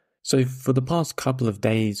So for the past couple of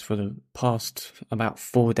days, for the past about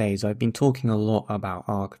 4 days, I've been talking a lot about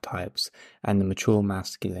archetypes and the mature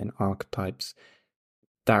masculine archetypes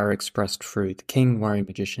that are expressed through the king, warrior,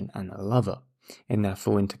 magician, and the lover in their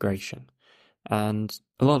full integration. And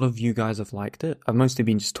a lot of you guys have liked it. I've mostly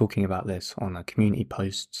been just talking about this on the community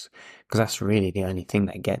posts because that's really the only thing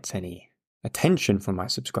that gets any attention from my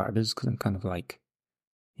subscribers, because I'm kind of like,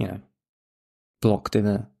 blocked in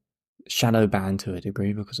a shadow banned to a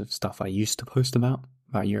degree because of stuff I used to post about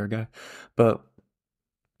a year ago. But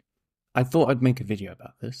I thought I'd make a video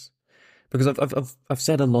about this because I've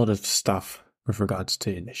said a lot of stuff with regards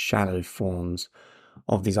to the shadow forms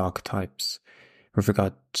of these archetypes, with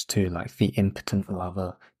regards to like the impotent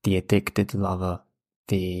lover, the addicted lover,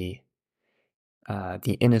 the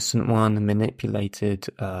innocent one, the manipulated,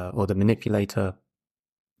 or the manipulator,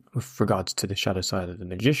 with regards to the shadow side of the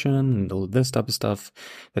magician and all of this type of stuff,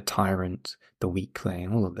 the tyrant, the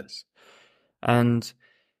weakling, all of this. And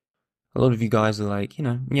a lot of you guys are like,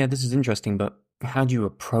 yeah, this is interesting, but how do you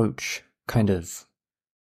approach kind of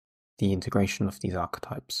the integration of these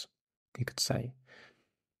archetypes, you could say?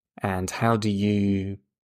 And how do you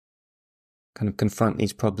kind of confront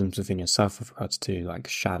these problems within yourself with regards to like the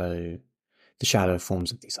shadow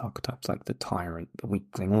forms of these archetypes, like the tyrant, the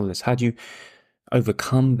weakling, all this? How do you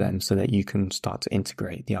overcome them so that you can start to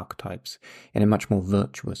integrate the archetypes in a much more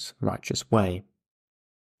virtuous, righteous way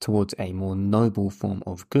towards a more noble form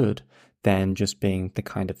of good than just being the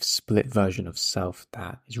kind of split version of self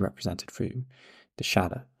that is represented through the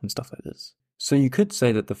shadow and stuff like this? So you could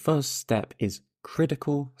say that the first step is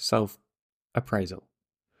critical self-appraisal.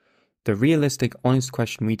 The realistic, honest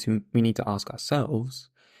question we need to ask ourselves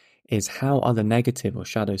is, how are the negative or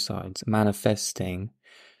shadow sides manifesting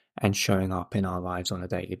and showing up in our lives on a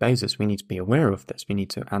daily basis? We need to be aware of this. We need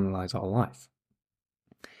to analyze our life.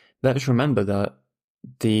 Let's remember that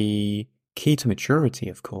the key to maturity,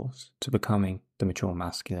 of course, to becoming the mature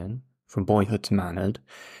masculine, from boyhood to manhood,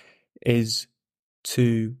 is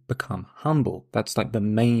to become humble. That's like the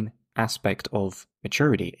main aspect of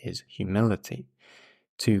maturity, is humility.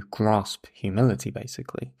 To grasp humility,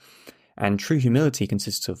 basically. And true humility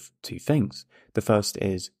consists of two things. The first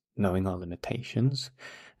is knowing our limitations,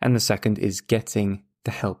 and the second is getting the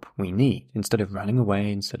help we need, instead of running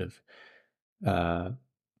away, instead of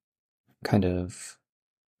kind of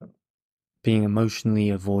being emotionally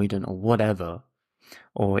avoidant or whatever,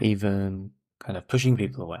 or even kind of pushing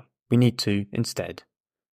people away. We need to instead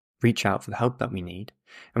reach out for the help that we need,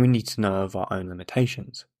 and we need to know of our own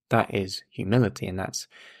limitations. That is humility, and that's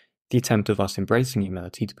the attempt of us embracing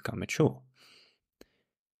humility to become mature.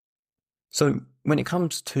 So when it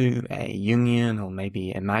comes to a Jungian or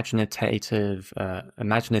maybe imaginative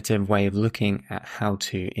way of looking at how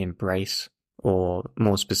to embrace, or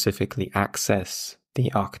more specifically access, the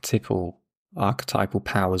archetypal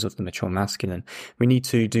powers of the mature masculine, we need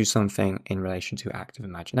to do something in relation to active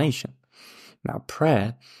imagination. Now,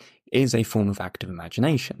 prayer is a form of active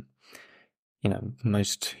imagination.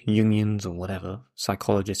 Most Jungians or whatever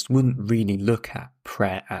psychologists wouldn't really look at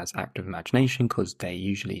prayer as active imagination, because they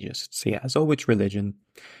usually just see it as, oh, it's religion.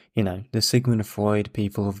 The Sigmund Freud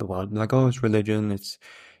people of the world, like, oh, it's religion. It's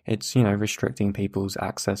restricting people's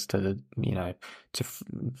access to, to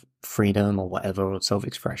freedom or whatever, or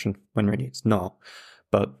self-expression, when really it's not.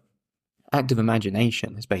 But active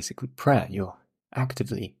imagination is basically prayer. You're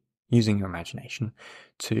actively using your imagination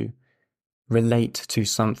to relate to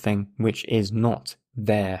something which is not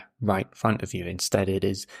there right in front of you. Instead, it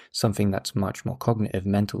is something that's much more cognitive,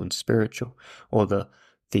 mental, and spiritual, or the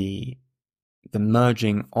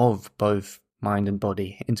merging of both mind and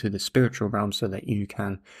body into the spiritual realm, so that you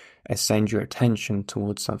can ascend your attention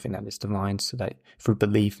towards something that is divine, so that through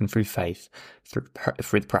belief and through faith, through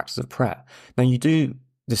the practice of prayer. Now, you do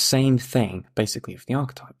the same thing basically with the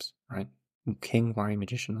archetypes, right? King, warrior,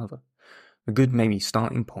 magician, lover. A good maybe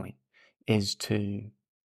starting point is to,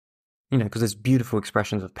 because there's beautiful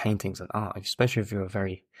expressions of paintings and art, especially if you're a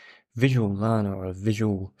very visual learner or a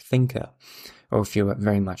visual thinker, or if you're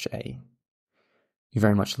very much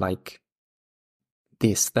like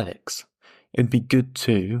the aesthetics. It would be good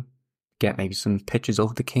to get maybe some pictures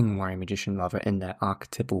of the king, warrior, magician, lover in their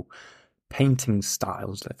archetypal painting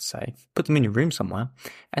styles, let's say. Put them in your room somewhere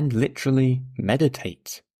and literally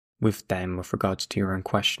meditate with them with regards to your own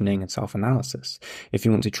questioning and self-analysis, if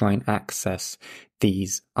you want to try and access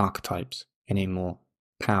these archetypes in a more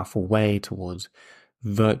powerful way towards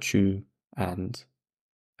virtue and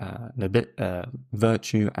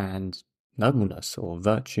nobleness, or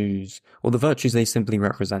the virtues they simply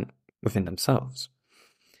represent within themselves.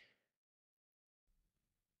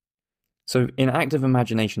 So in active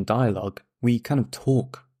imagination dialogue, we kind of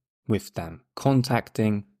talk with them,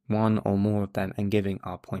 contacting one or more of them and giving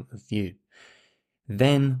our point of view.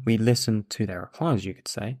 Then we listen to their replies, you could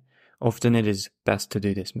say. Often it is best to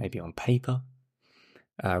do this maybe on paper,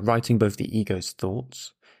 writing both the ego's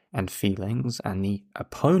thoughts and feelings and the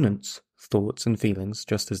opponent's thoughts and feelings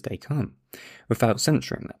just as they come, without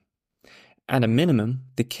censoring them. At a minimum,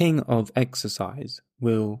 the king of exercise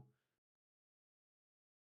will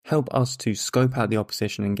help us to scope out the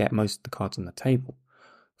opposition and get most of the cards on the table.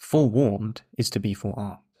 Forewarned is to be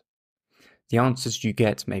forearmed. The answers you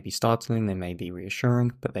get may be startling, they may be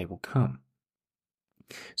reassuring, but they will come.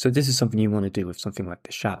 So this is something you want to do with something like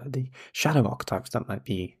the shadow archetypes that might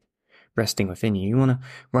be resting within you. You want to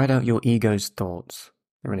write out your ego's thoughts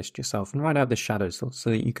in relation to yourself and write out the shadow's thoughts so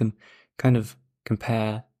that you can kind of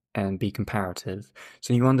compare and be comparative,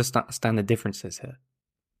 so you understand the differences here.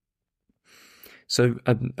 So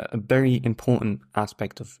a very important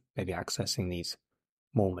aspect of maybe accessing these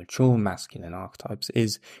more mature masculine archetypes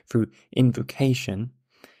is through invocation,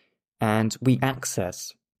 and we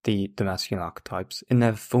access the masculine archetypes in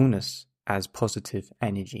their fullness as positive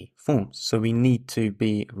energy forms. So we need to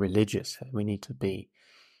be religious here. We need to be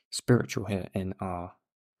spiritual here in our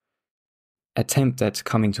attempt at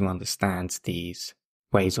coming to understand these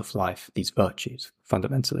ways of life, these virtues,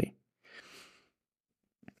 fundamentally.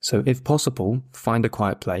 So if possible, find a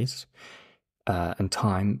quiet place and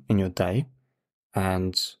time in your day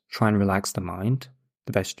and try and relax the mind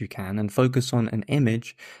the best you can and focus on an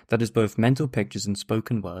image that is both mental pictures and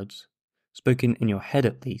spoken words, spoken in your head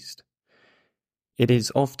at least. It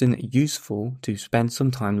is often useful to spend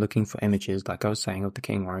some time looking for images, like I was saying, of the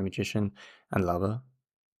king, warrior, magician, and lover.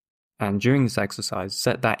 And during this exercise,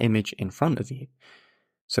 set that image in front of you.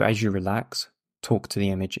 So as you relax, talk to the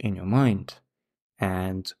image in your mind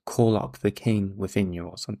and call up the king within you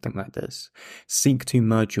or something like this. Seek to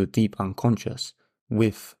merge your deep unconscious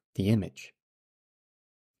with the image.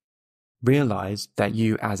 Realize that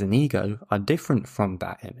you as an ego are different from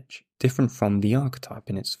that image, different from the archetype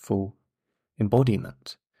in its full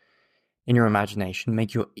embodiment. In your imagination,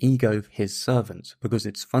 make your ego his servant, because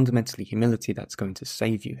it's fundamentally humility that's going to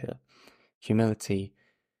save you here. Humility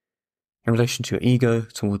in relation to your ego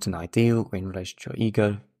towards an ideal, or in relation to your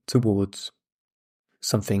ego towards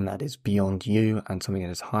something that is beyond you and something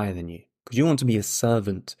that is higher than you. Because you want to be a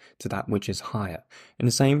servant to that which is higher. In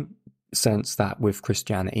the same sense that with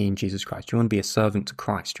Christianity and Jesus Christ, you want to be a servant to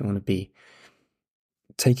Christ. You want to be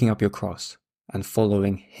taking up your cross and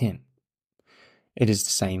following him. It is the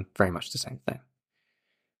same, very much the same thing.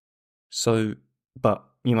 So, but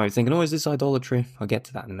you might be thinking, oh, is this idolatry? I'll get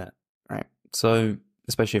to that in a minute, right? So,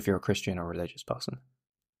 especially if you're a Christian or a religious person.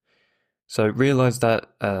 So realize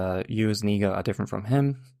that you as an ego are different from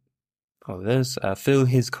him. All this. Feel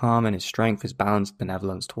his calm and his strength, his balanced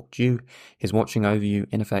benevolence towards you, his watching over you.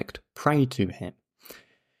 In effect, pray to him.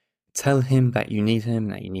 Tell him that you need him,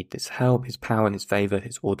 that you need this help, his power, his favor,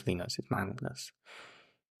 his orderliness, his manliness,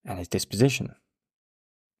 and his disposition.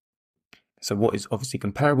 So what is obviously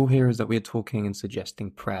comparable here is that we are talking and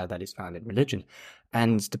suggesting prayer that is found in religion.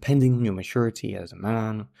 And depending on your maturity as a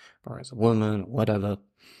man or as a woman or whatever,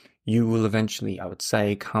 you will eventually, I would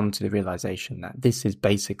say, come to the realization that this is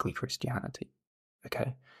basically Christianity,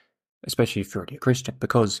 okay? Especially if you're already a Christian,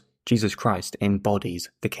 because Jesus Christ embodies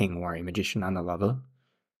the king, warrior, magician, and the lover.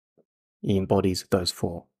 He embodies those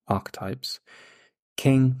four archetypes.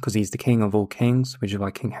 King, because he's the king of all kings, which is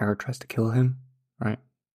why King Herod tries to kill him, right?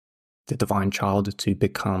 The divine child to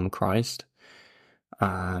become Christ.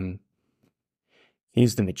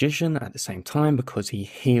 He's the magician at the same time because he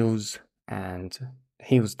heals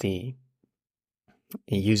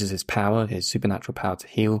he uses his power, his supernatural power, to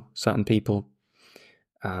heal certain people.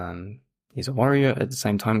 He's a warrior at the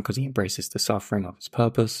same time because he embraces the suffering of his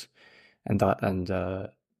purpose and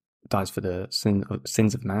dies for the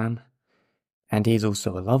sins of man. And he's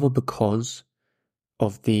also a lover because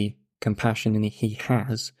of the compassion he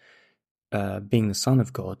has, being the Son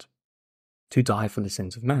of God, to die for the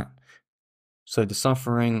sins of man. So the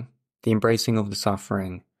suffering, the embracing of the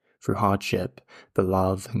suffering through hardship, the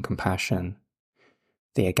love and compassion,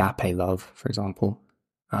 the agape love, for example,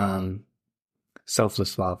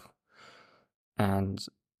 selfless love, and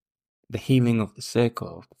the healing of the sick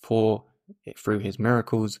or the poor through his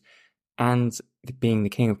miracles, and being the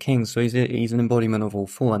King of Kings. So he's an embodiment of all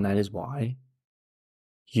four, and that is why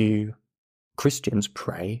you Christians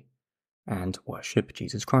pray and worship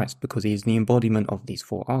Jesus Christ, because he is the embodiment of these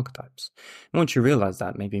four archetypes. And once you realize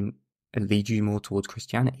that, maybe it leads you more towards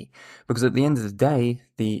Christianity, because at the end of the day,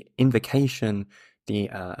 the invocation, the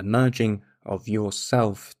emerging of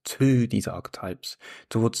yourself to these archetypes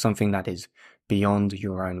towards something that is beyond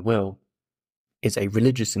your own will, is a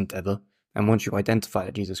religious endeavor. And once you identify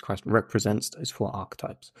that Jesus Christ represents those 4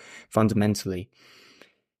 archetypes, fundamentally,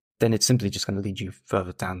 then it's simply just going to lead you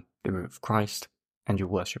further down the route of Christ and your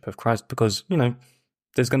worship of Christ. Because,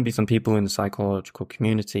 there's going to be some people in the psychological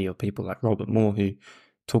community or people like Robert Moore who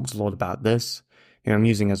talks a lot about this. I'm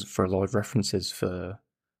using as for a lot of references for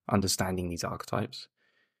understanding these archetypes.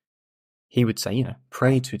 He would say,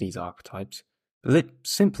 pray to these archetypes. But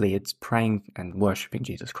simply, it's praying and worshipping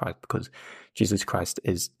Jesus Christ, because Jesus Christ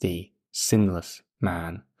is the sinless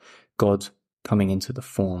man, God coming into the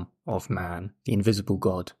form of man, the invisible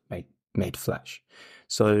God made flesh.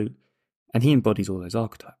 And he embodies all those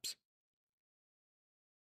archetypes.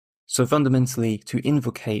 So fundamentally, to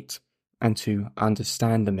invocate and to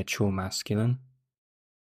understand the mature masculine,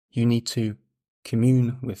 you need to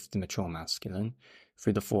commune with the mature masculine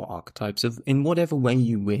through the 4 archetypes in whatever way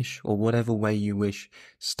you wish, or whatever way you wish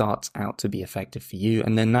starts out to be effective for you.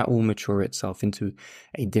 And then that will mature itself into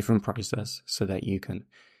a different process so that you can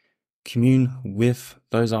commune with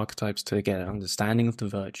those archetypes to get an understanding of the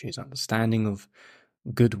virtues, understanding of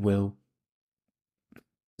goodwill,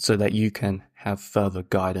 so that you can have further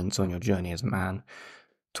guidance on your journey as a man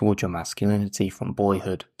towards your masculinity from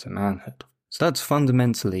boyhood to manhood. So that's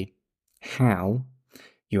fundamentally how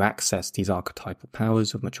you access these archetypal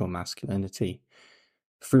powers of mature masculinity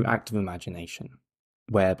through active imagination,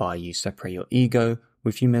 whereby you separate your ego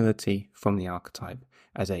with humility from the archetype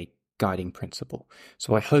as a guiding principle.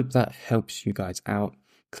 So I hope that helps you guys out,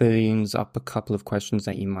 clears up a couple of questions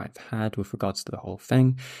that you might have had with regards to the whole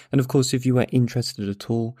thing. And of course, if you are interested at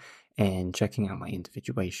all in checking out my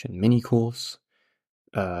individuation mini course,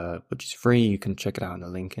 which is free, you can check it out in the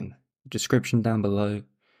link in the description down below.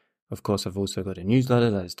 Of course, I've also got a newsletter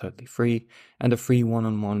that is totally free, and a free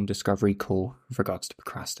one-on-one discovery call with regards to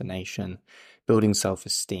procrastination, building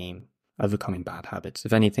self-esteem, overcoming bad habits.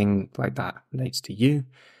 If anything like that relates to you,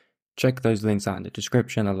 check those links out in the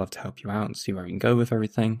description. I'd love to help you out and see where we can go with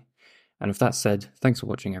everything. And with that said, thanks for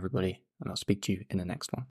watching, everybody, and I'll speak to you in the next one.